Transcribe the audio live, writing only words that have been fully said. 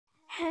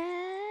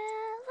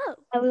Oh,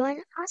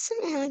 Everyone, awesome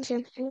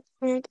energy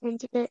and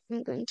today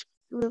I'm going to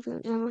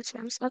review Animal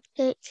Jams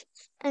update,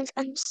 and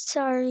I'm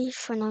sorry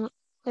for not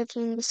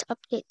reviewing this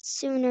update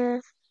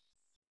sooner.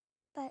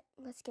 but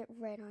let's get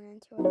right on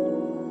into it.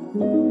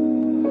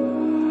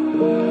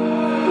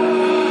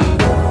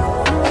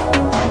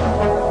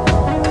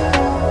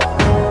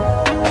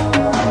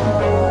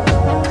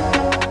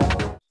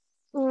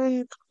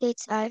 One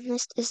updates I've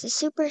missed is the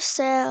Super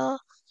Sale,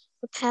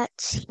 the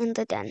pets, and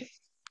the den.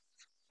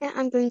 And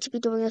I'm going to be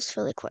doing this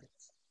really quick.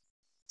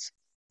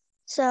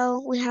 So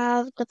we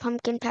have the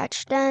Pumpkin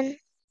Patch Den,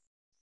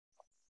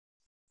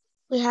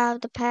 we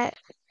have the pet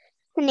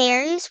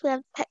canaries,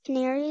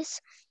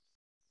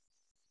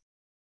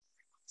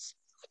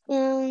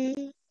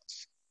 and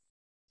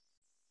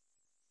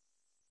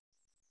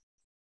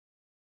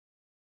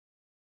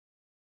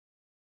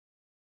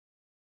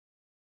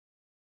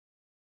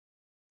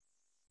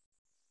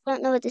I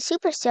don't know what the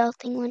Super Sale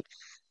thing went,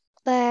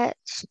 but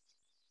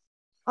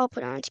I'll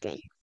put it on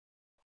screen.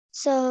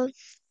 So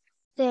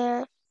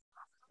there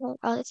are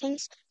other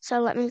things, so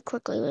let me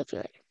quickly review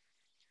it.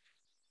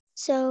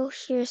 So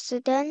here's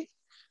the den.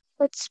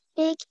 It's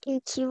big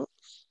and cute,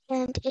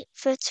 and it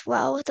fits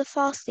well with the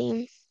fall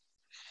theme,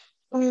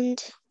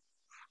 and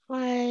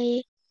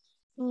I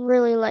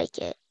really like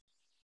it.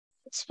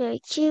 It's very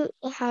cute.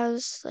 It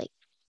has like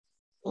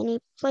many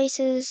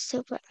places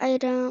to put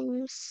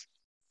items,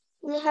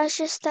 and it has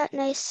just that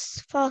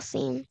nice fall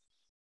theme.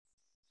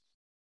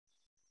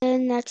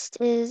 And next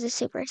is the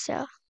super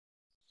sale.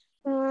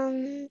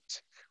 And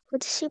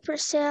with the super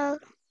sale,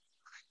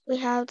 we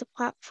have the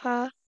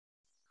Papa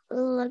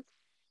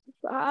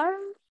bar.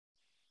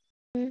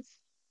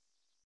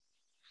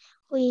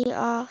 We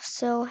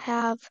also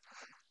have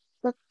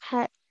the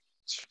pet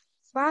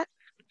rock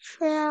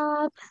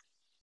trap.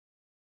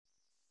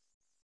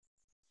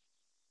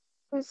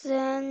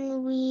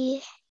 Then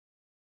we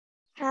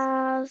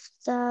have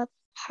the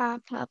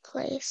Papa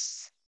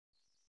place.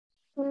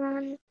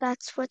 And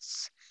that's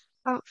what's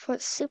out for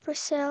the super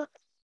sale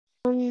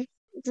on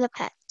the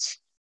pet.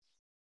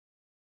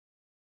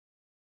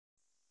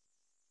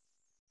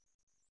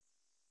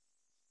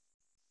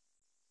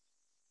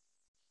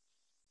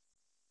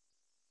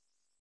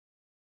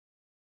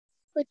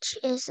 Which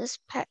is this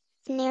pet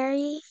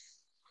canary.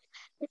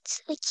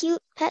 It's a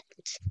cute pet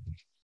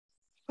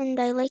and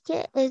I like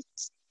it. And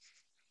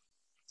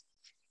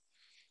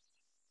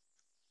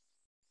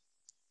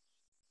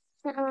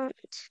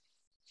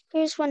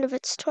here's one of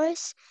its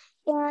toys,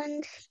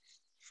 and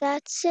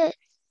that's it.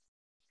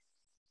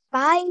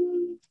 Bye.